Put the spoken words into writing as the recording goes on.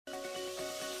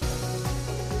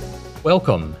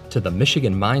Welcome to the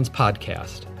Michigan Minds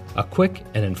Podcast, a quick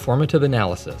and informative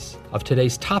analysis of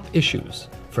today's top issues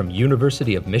from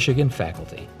University of Michigan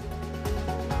faculty.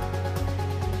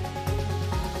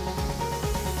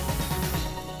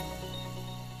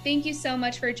 Thank you so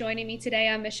much for joining me today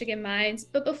on Michigan Minds.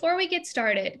 But before we get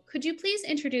started, could you please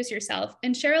introduce yourself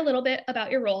and share a little bit about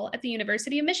your role at the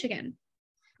University of Michigan?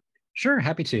 Sure,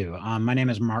 happy to. My name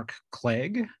is Mark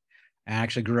Clegg. I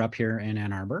actually grew up here in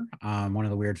Ann Arbor, one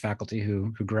of the weird faculty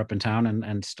who grew up in town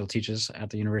and still teaches at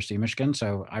the University of Michigan.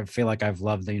 So I feel like I've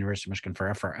loved the University of Michigan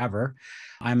forever.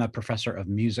 I'm a professor of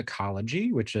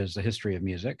musicology, which is the history of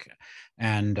music.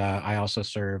 And I also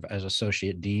serve as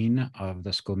associate dean of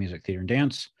the School of Music, Theater, and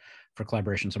Dance. For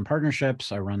collaborations and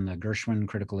partnerships, I run the Gershwin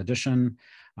Critical Edition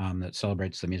that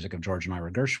celebrates the music of George and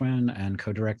Ira Gershwin, and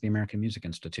co-direct the American Music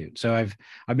Institute. So I've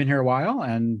been here a while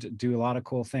and do a lot of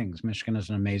cool things. Michigan is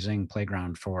an amazing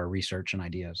playground for research and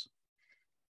ideas.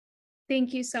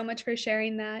 Thank you so much for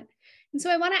sharing that. And so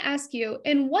I want to ask you,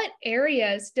 in what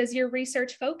areas does your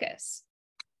research focus?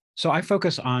 So I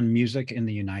focus on music in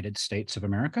the United States of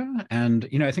America. And,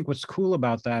 I think what's cool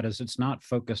about that is it's not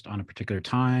focused on a particular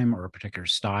time or a particular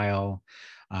style.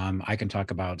 I can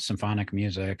talk about symphonic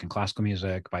music and classical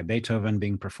music by Beethoven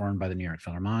being performed by the New York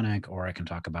Philharmonic, or I can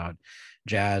talk about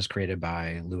jazz created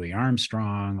by Louis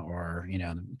Armstrong, or,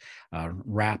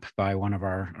 rap by one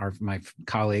of my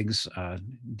colleagues,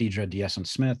 Deidre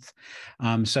D'Essence-Smith.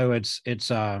 So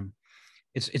it's a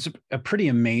pretty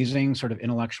amazing sort of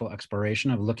intellectual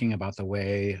exploration of looking about the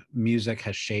way music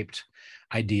has shaped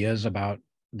ideas about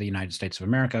the United States of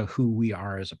America, who we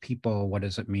are as a people, what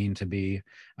does it mean to be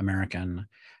American,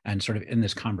 and sort of in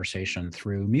this conversation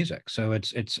through music. So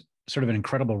it's sort of an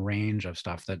incredible range of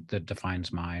stuff that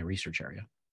defines my research area.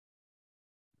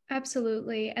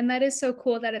 Absolutely. And that is so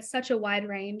cool that it's such a wide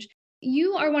range.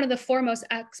 You are one of the foremost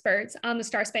experts on the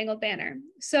Star-Spangled Banner.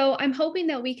 So I'm hoping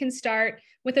that we can start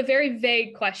with a very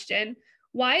vague question.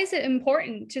 Why is it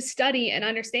important to study and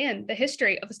understand the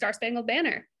history of the Star-Spangled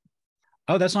Banner?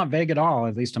 Oh, that's not vague at all,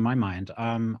 at least in my mind.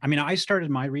 I started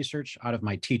my research out of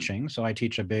my teaching. So I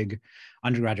teach a big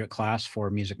undergraduate class for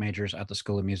music majors at the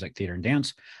School of Music, Theater, and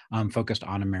Dance, focused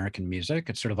on American music.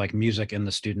 It's sort of like music in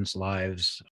the students'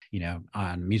 lives,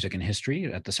 on music and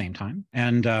history at the same time.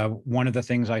 And one of the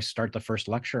things I start the first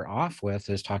lecture off with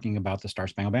is talking about the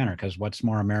Star-Spangled Banner, because what's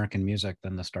more American music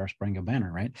than the Star-Spangled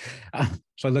Banner, right?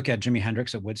 So I look at Jimi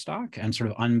Hendrix at Woodstock and sort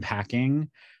of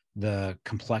unpacking the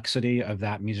complexity of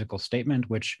that musical statement,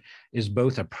 which is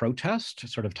both a protest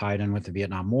sort of tied in with the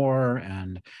Vietnam War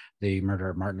and the murder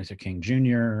of Martin Luther King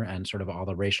Jr. and sort of all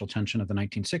the racial tension of the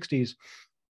 1960s,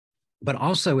 but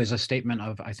also is a statement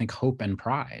of, I think, hope and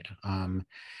pride.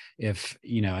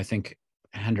 I think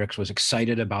Hendrix was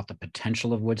excited about the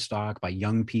potential of Woodstock by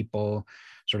young people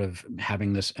sort of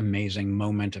having this amazing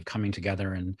moment of coming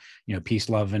together and, peace,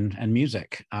 love, and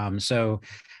music. So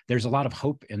there's a lot of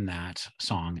hope in that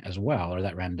song as well, or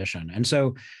that rendition. And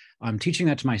so teaching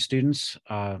that to my students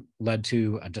led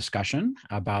to a discussion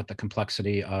about the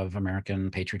complexity of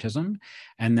American patriotism.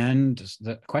 And then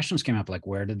the questions came up, like,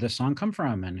 where did this song come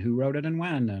from, and who wrote it and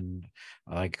when, and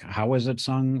like, how was it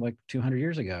sung like 200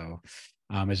 years ago?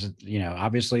 Is it,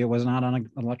 obviously it was not on an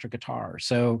electric guitar.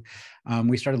 So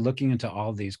we started looking into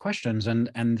all these questions, and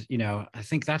I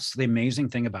think that's the amazing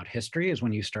thing about history, is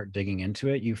when you start digging into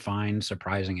it, you find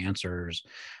surprising answers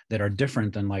that are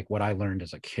different than like what I learned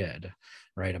as a kid,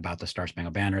 right? About the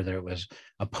Star-Spangled Banner, that it was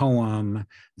a poem,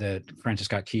 that Francis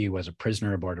Scott Key was a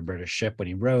prisoner aboard a British ship when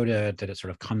he wrote it, that it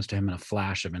sort of comes to him in a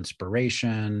flash of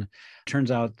inspiration. Turns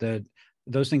out that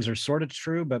those things are sort of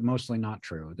true, but mostly not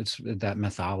true. It's that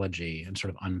mythology and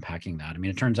sort of unpacking that.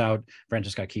 It turns out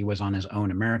Francis Scott Key was on his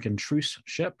own American truce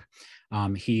ship.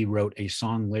 He wrote a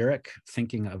song lyric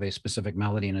thinking of a specific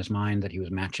melody in his mind that he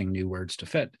was matching new words to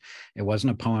fit. It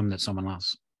wasn't a poem that someone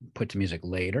else put to music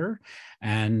later.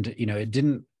 And, it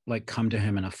didn't like come to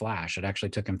him in a flash. It actually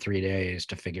took him 3 days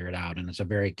to figure it out. And it's a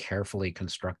very carefully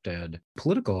constructed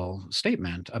political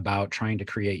statement about trying to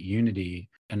create unity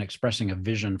and expressing a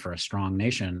vision for a strong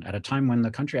nation at a time when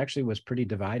the country actually was pretty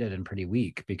divided and pretty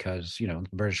weak, because, the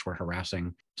British were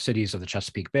harassing cities of the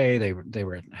Chesapeake Bay. They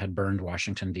had burned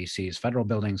Washington, D.C.'s federal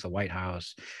buildings, the White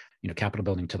House, Capitol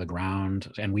building to the ground,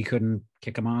 and we couldn't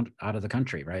kick them out of the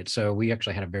country, right? So we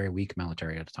actually had a very weak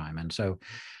military at the time. And so,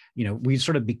 we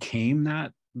sort of became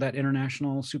that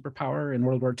international superpower in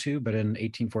World War II, but in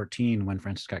 1814, when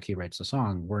Francis Scott Key writes the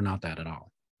song, we're not that at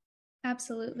all.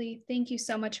 Absolutely. Thank you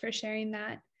so much for sharing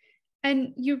that.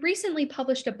 And you recently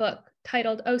published a book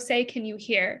titled "Oh Say Can You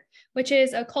Hear," which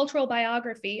is a cultural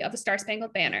biography of the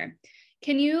Star-Spangled Banner.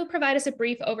 Can you provide us a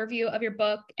brief overview of your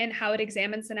book and how it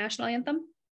examines the national anthem?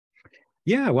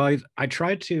 Yeah, well, I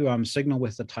tried to signal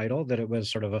with the title that it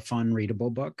was sort of a fun, readable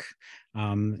book.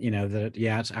 That,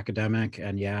 yeah, it's academic,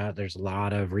 and yeah, there's a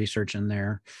lot of research in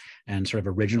there and sort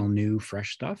of original, new,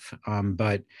 fresh stuff.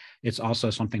 But it's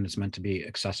also something that's meant to be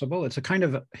accessible. It's a kind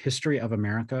of history of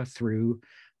America through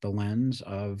the lens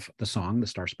of the song, The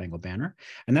Star-Spangled Banner.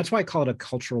 And that's why I call it a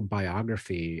cultural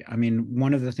biography. I mean,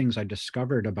 one of the things I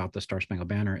discovered about the Star-Spangled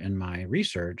Banner in my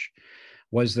research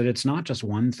was that it's not just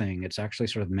one thing, it's actually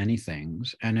sort of many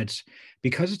things. And it's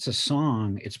because it's a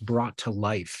song, it's brought to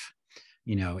life,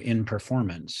 in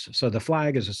performance. So the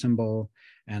flag is a symbol,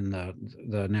 and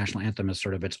the national anthem is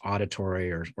sort of its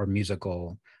auditory or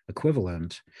musical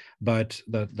equivalent. But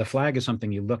the flag is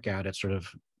something you look at, it's sort of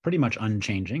pretty much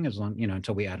unchanging as long,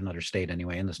 until we add another state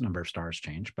anyway, and this number of stars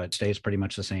change, but stays pretty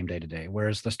much the same day to day.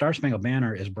 Whereas the Star Spangled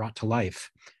Banner is brought to life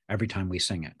every time we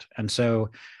sing it. And so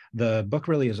the book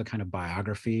really is a kind of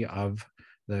biography of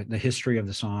the history of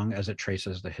the song as it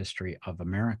traces the history of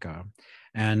America.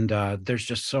 And there's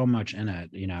just so much in it.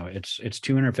 It's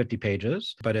 250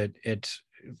 pages, but it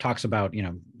talks about,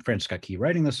 Francis Scott Key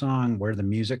writing the song, where the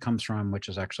music comes from, which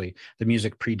is actually, the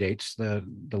music predates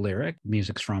the lyric.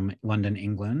 Music's from London,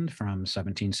 England from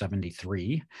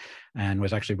 1773, and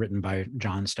was actually written by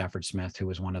John Stafford Smith, who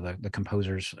was one of the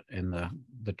composers in the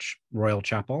Royal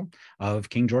Chapel of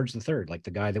King George III, like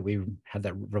the guy that we had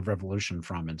that revolution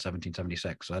from in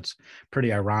 1776. So that's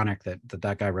pretty ironic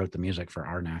that guy wrote the music for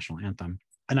our national anthem.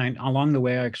 And along the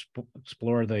way, I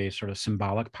explore the sort of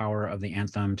symbolic power of the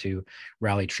anthem to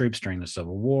rally troops during the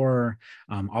Civil War,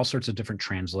 all sorts of different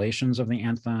translations of the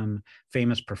anthem,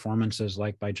 famous performances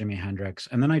like by Jimi Hendrix.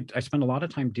 And then I spend a lot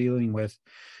of time dealing with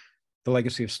the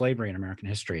legacy of slavery in American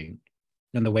history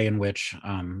and the way in which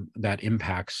that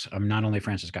impacts not only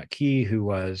Francis Scott Key, who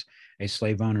was a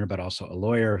slave owner, but also a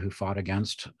lawyer who fought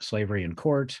against slavery in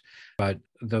court, but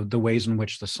the ways in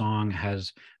which the song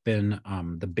has been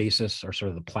the basis or sort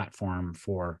of the platform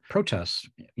for protests,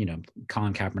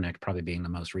 Colin Kaepernick probably being the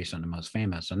most recent and most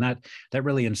famous. And that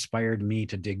really inspired me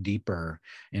to dig deeper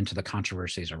into the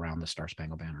controversies around the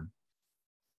Star-Spangled Banner.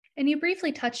 And you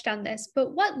briefly touched on this,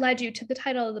 but what led you to the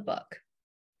title of the book?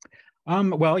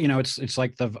 Well, it's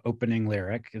like the opening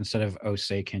lyric. Instead of "Oh,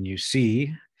 say, can you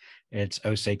see?" it's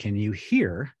 "Oh, say, can you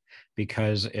hear?"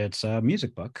 because it's a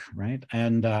music book, right?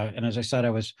 And as I said,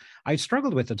 I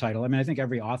struggled with the title. I mean, I think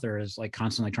every author is like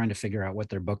constantly trying to figure out what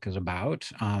their book is about.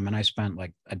 And I spent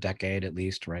like a decade at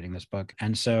least writing this book.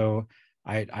 And so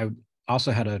I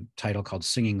also had a title called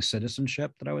Singing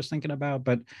Citizenship that I was thinking about,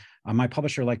 but my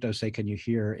publisher liked "Oh, say, can you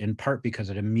hear?" in part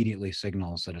because it immediately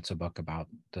signals that it's a book about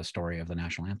the story of the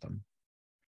national anthem.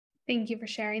 Thank you for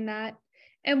sharing that.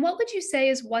 And what would you say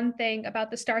is one thing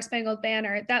about the Star-Spangled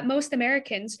Banner that most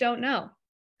Americans don't know?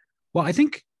 Well, I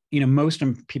think, most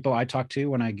people I talk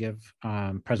to when I give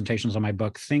presentations on my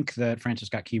book think that Francis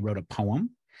Scott Key wrote a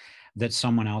poem that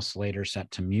someone else later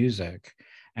set to music.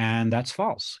 And that's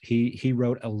false. He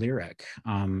wrote a lyric.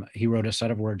 He wrote a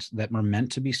set of words that were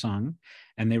meant to be sung,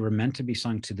 and they were meant to be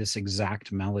sung to this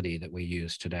exact melody that we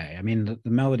use today. I mean, the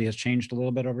melody has changed a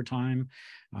little bit over time,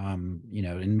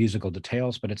 in musical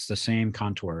details, but it's the same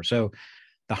contour. So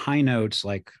the high notes,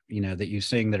 like, that you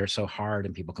sing that are so hard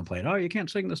and people complain, "Oh, you can't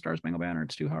sing the Star-Spangled Banner,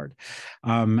 it's too hard."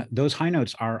 Those high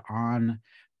notes are on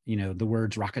the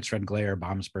words "rockets, red glare,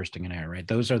 bombs bursting in air," right?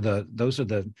 Those are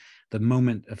the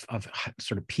moment of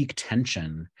sort of peak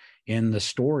tension in the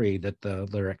story that the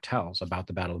lyric tells about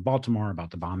the Battle of Baltimore,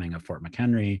 about the bombing of Fort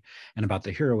McHenry, and about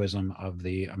the heroism of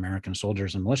the American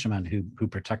soldiers and militiamen who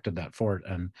protected that fort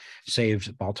and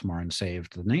saved Baltimore and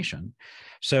saved the nation.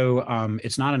 So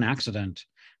it's not an accident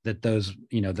that those,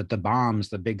 that the bombs,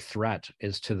 the big threat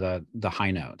is to the high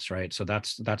notes, right? So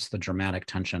that's the dramatic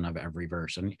tension of every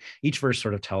verse. And each verse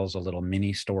sort of tells a little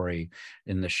mini story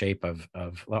in the shape of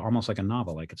well, almost like a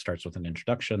novel. Like it starts with an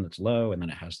introduction that's low, and then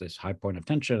it has this high point of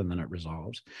tension, and then it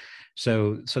resolves.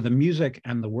 So the music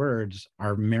and the words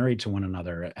are married to one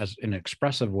another as in an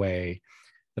expressive way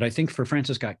that I think for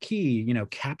Francis Scott Key,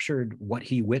 captured what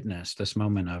he witnessed, this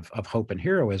moment of hope and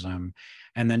heroism,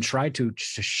 and then tried to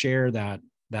share that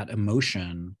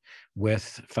emotion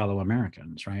with fellow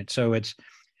Americans, right? So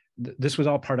this was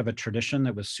all part of a tradition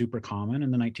that was super common in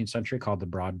the 19th century called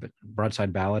the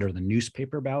broadside ballad, or the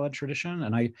newspaper ballad tradition.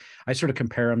 And I sort of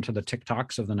compare them to the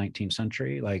TikToks of the 19th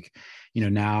century. Like,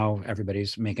 now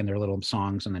everybody's making their little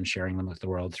songs and then sharing them with the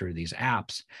world through these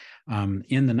apps.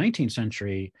 In the 19th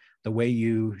century, the way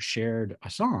you shared a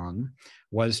song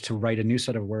was to write a new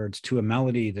set of words to a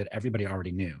melody that everybody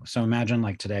already knew. So imagine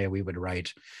like today we would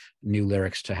write new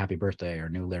lyrics to Happy Birthday or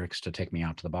new lyrics to Take Me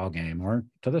Out to the Ball Game or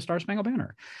to the Star Spangled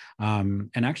Banner.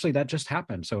 And actually that just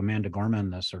happened. So Amanda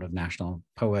Gorman, the sort of national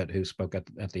poet who spoke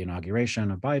at the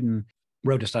inauguration of Biden,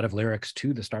 wrote a set of lyrics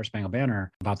to the Star Spangled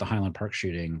Banner about the Highland Park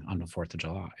shooting on the 4th of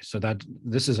July. So that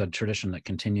this is a tradition that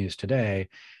continues today.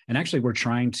 And actually we're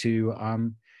trying to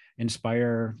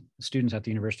inspire students at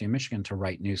the University of Michigan to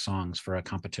write new songs for a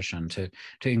competition, to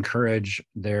encourage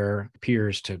their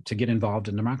peers to get involved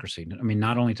in democracy. I mean,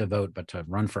 not only to vote, but to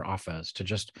run for office, to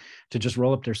just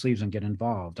roll up their sleeves and get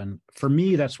involved. And for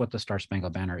me, that's what the Star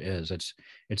Spangled Banner is.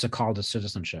 It's a call to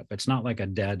citizenship. It's not like a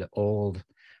dead old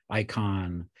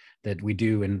icon that we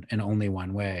do in only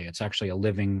one way. It's actually a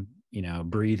living,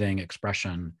 breathing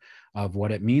expression of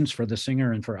what it means for the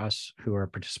singer and for us who are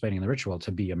participating in the ritual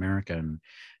to be American.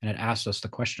 And it asks us the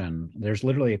question, there's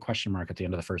literally a question mark at the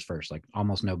end of the first verse, like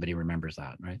almost nobody remembers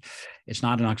that, right? It's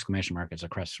not an exclamation mark, it's a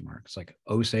question mark. It's like,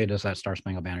 oh, say does that Star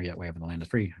Spangled Banner yet wave in the land is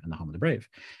free and the home of the brave.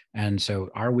 And so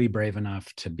are we brave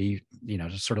enough to be,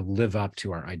 to sort of live up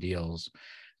to our ideals?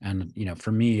 And,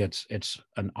 for me, it's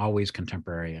an always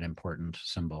contemporary and important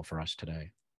symbol for us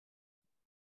today.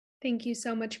 Thank you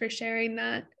so much for sharing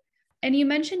that. And you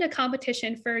mentioned a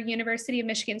competition for University of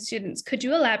Michigan students. Could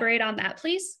you elaborate on that,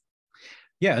 please?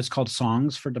 Yeah, it's called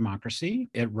Songs for Democracy.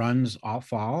 It runs all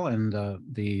fall, and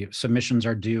the submissions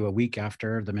are due a week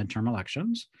after the midterm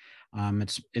elections.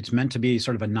 It's meant to be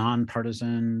sort of a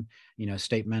nonpartisan,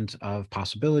 statement of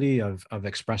possibility of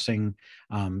expressing,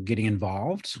 getting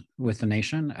involved with the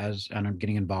nation and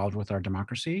getting involved with our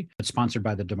democracy. It's sponsored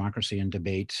by the Democracy and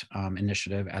Debate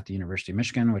Initiative at the University of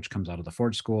Michigan, which comes out of the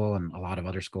Ford School and a lot of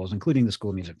other schools, including the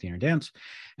School of Music, Theater, and Dance.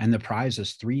 And the prize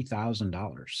is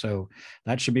 $3,000. So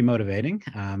that should be motivating.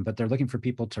 But they're looking for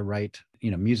people to write,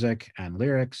 music and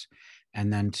lyrics,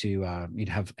 and then to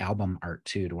have album art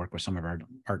too, to work with some of our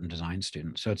art and design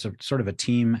students. So it's a sort of a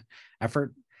team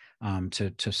effort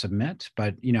to submit.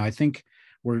 But, I think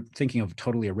we're thinking of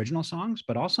totally original songs,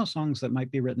 but also songs that might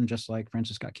be written just like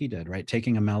Francis Scott Key did, right?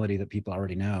 Taking a melody that people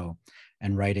already know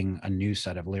and writing a new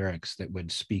set of lyrics that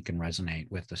would speak and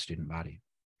resonate with the student body.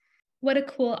 What a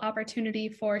cool opportunity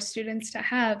for students to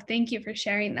have. Thank you for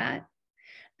sharing that.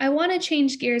 I want to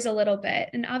change gears a little bit.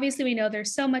 And obviously we know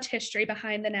there's so much history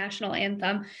behind the national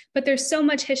anthem, but there's so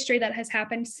much history that has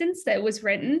happened since it was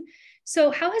written.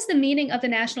 So how has the meaning of the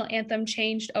national anthem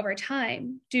changed over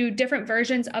time? Do different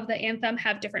versions of the anthem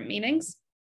have different meanings?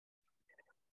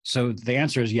 So the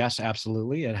answer is yes,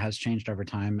 absolutely. It has changed over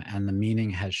time and the meaning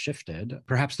has shifted.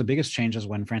 Perhaps the biggest change is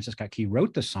when Francis Scott Key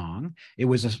wrote the song, it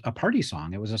was a party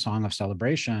song. It was a song of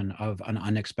celebration of an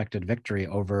unexpected victory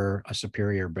over a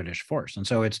superior British force. And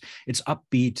so it's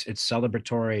upbeat, it's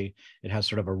celebratory. It has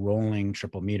sort of a rolling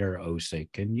triple meter, oh, say,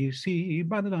 can you see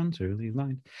by the dawn's early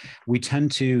light? We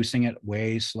tend to sing it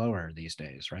way slower these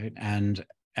days, right? And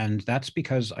that's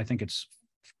because I think its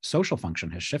social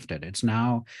function has shifted. It's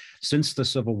now, since the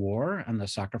Civil War and the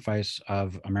sacrifice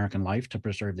of American life to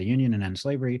preserve the Union and end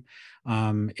slavery,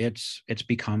 it's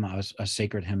become a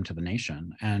sacred hymn to the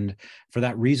nation. And for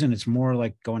that reason, it's more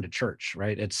like going to church,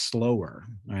 right? It's slower,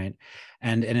 right?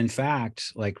 And in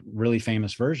fact, like really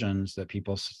famous versions that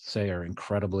people say are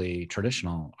incredibly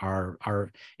traditional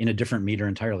are in a different meter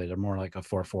entirely. They're more like a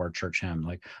 4/4 church hymn,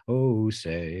 like, oh,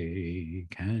 say,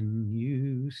 can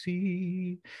you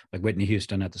see? Like Whitney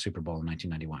Houston at the Super Bowl in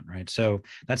 1991, right? So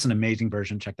that's an amazing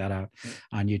version. Check that out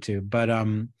on YouTube. But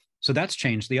so that's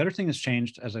changed. The other thing that's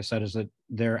changed, as I said, is that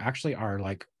there actually are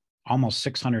like almost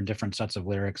 600 different sets of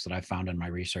lyrics that I found in my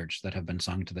research that have been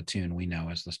sung to the tune we know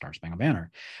as the Star Spangled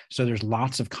Banner. So there's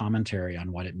lots of commentary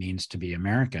on what it means to be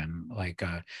American. Like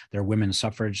there are women's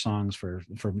suffrage songs for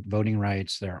voting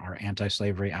rights. There are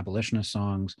anti-slavery abolitionist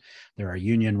songs. There are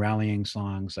union rallying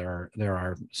songs. There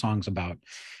are songs about,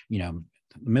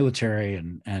 military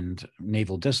and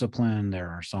naval discipline. There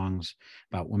are songs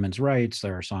about women's rights.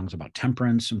 There are songs about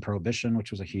temperance and prohibition,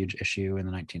 which was a huge issue in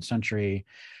the 19th century.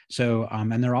 So,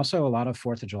 and there are also a lot of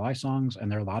 4th of July songs,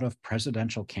 and there are a lot of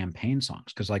presidential campaign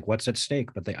songs, because like what's at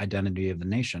stake but the identity of the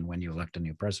nation when you elect a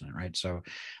new president, right? So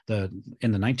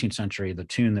in the 19th century, the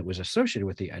tune that was associated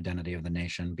with the identity of the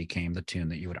nation became the tune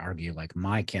that you would argue like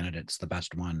my candidate's the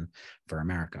best one for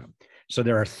America. So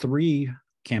there are 3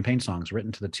 campaign songs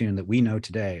written to the tune that we know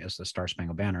today as the Star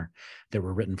Spangled Banner that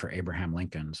were written for Abraham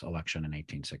Lincoln's election in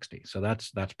 1860. So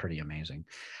that's pretty amazing.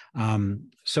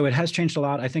 So it has changed a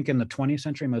lot. I think in the 20th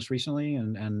century, most recently,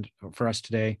 and for us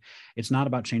today, it's not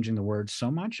about changing the words so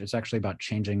much. It's actually about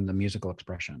changing the musical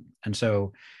expression. And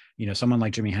so, someone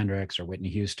like Jimi Hendrix or Whitney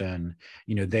Houston,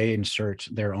 they insert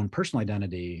their own personal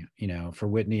identity. For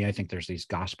Whitney, I think there's these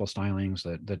gospel stylings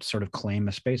that sort of claim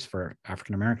a space for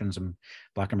African Americans and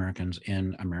Black Americans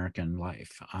in American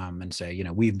life, and say,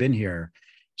 we've been here.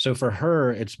 So for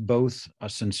her, it's both a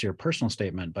sincere personal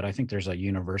statement, but I think there's a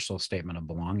universal statement of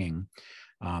belonging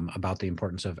about the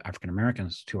importance of African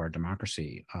Americans to our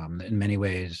democracy. In many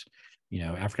ways,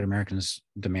 African Americans'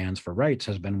 demands for rights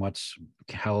has been what's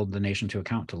held the nation to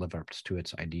account to live up to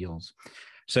its ideals.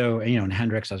 So, and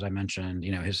Hendrix, as I mentioned,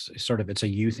 it's a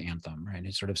youth anthem, right?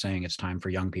 It's sort of saying it's time for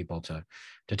young people to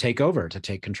take over, to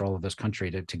take control of this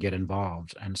country, to get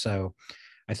involved. And so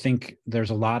I think there's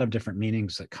a lot of different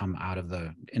meanings that come out of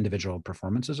the individual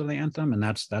performances of the anthem. And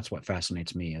that's what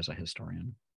fascinates me as a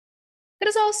historian. That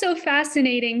is also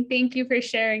fascinating. Thank you for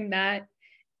sharing that.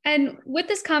 And with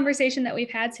this conversation that we've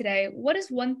had today, what is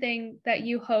one thing that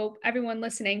you hope everyone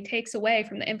listening takes away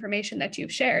from the information that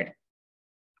you've shared?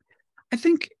 I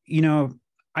think,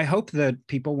 I hope that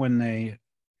people, when they,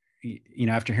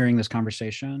 after hearing this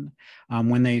conversation,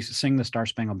 when they sing the Star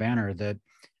Spangled Banner, that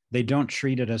they don't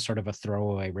treat it as sort of a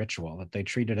throwaway ritual, that they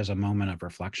treat it as a moment of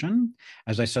reflection.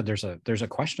 As I said, there's a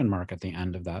question mark at the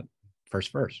end of that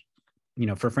first verse.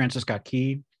 For Francis Scott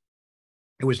Key,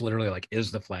 it was literally like,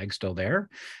 is the flag still there?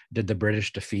 Did the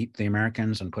British defeat the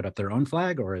Americans and put up their own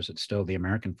flag, or is it still the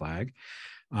American flag?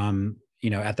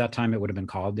 At that time, it would have been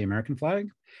called the American flag.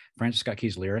 Francis Scott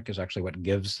Key's lyric is actually what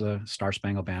gives the Star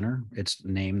Spangled Banner its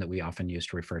name that we often use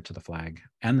to refer to the flag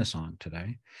and the song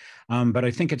today. But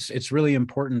I think it's really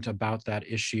important about that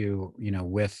issue,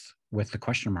 with the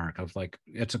question mark of like,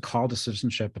 it's a call to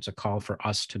citizenship. It's a call for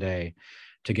us today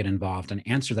to get involved and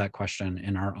answer that question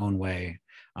in our own way,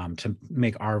 to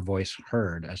make our voice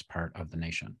heard as part of the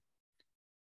nation.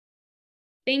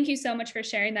 Thank you so much for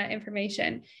sharing that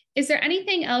information. Is there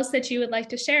anything else that you would like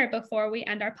to share before we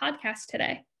end our podcast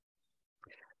today?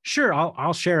 Sure,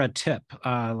 I'll share a tip.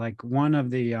 Like one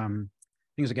of the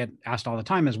things I get asked all the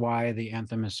time is why the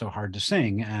anthem is so hard to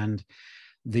sing. And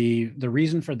the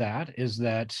reason for that is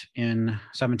that in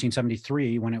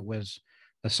 1773, when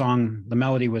the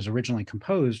melody was originally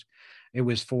composed, it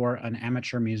was for an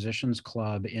amateur musicians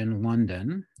club in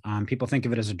London. People think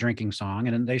of it as a drinking song,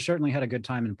 and they certainly had a good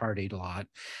time and partied a lot.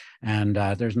 And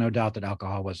there's no doubt that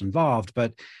alcohol was involved,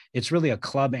 but it's really a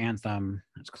club anthem.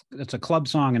 It's a club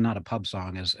song and not a pub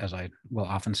song, as I will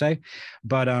often say.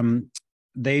 But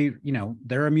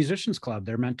they're a musicians club.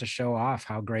 They're meant to show off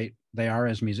how great they are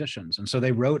as musicians. And so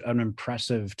they wrote an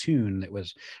impressive tune that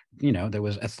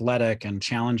was athletic and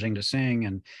challenging to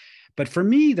sing. But for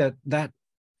me, that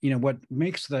what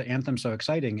makes the anthem so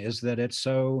exciting is that it's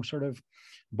so sort of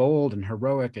bold and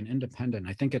heroic and independent.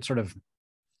 I think it sort of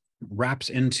wraps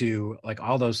into like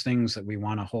all those things that we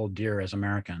want to hold dear as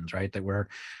Americans, right? That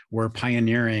we're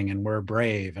pioneering and we're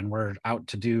brave and we're out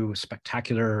to do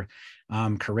spectacular,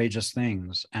 courageous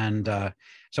things. And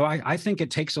so I think it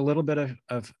takes a little bit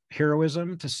of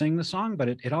heroism to sing the song, but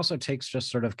it also takes just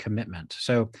sort of commitment.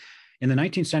 So in the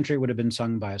 19th century, it would have been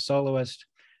sung by a soloist.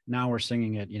 Now we're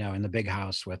singing it, in the big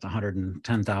house with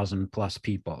 110,000 plus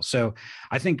people. So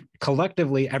I think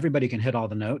collectively, everybody can hit all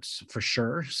the notes for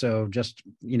sure. So just,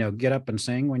 get up and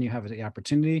sing when you have the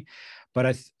opportunity.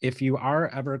 But if you are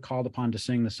ever called upon to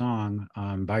sing the song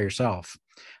by yourself,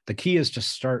 the key is to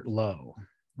start low,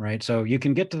 right? So you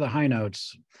can get to the high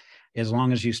notes as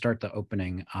long as you start the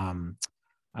opening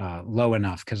low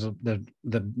enough, because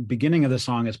the beginning of the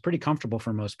song is pretty comfortable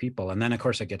for most people, and then of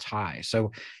course it gets high.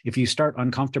 So if you start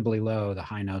uncomfortably low, the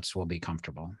high notes will be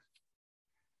comfortable.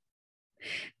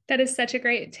 That is such a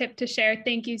great tip to share.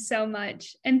 Thank you so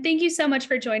much. And thank you so much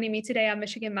for joining me today on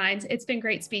Michigan Minds. It's been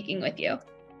great speaking with you.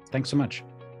 Thanks so much.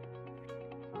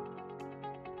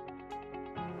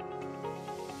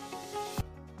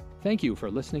 Thank you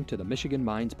for listening to the Michigan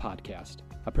Minds podcast,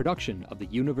 a production of the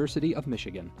University of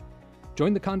Michigan.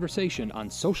 Join the conversation on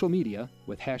social media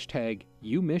with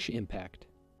 #UMichImpact.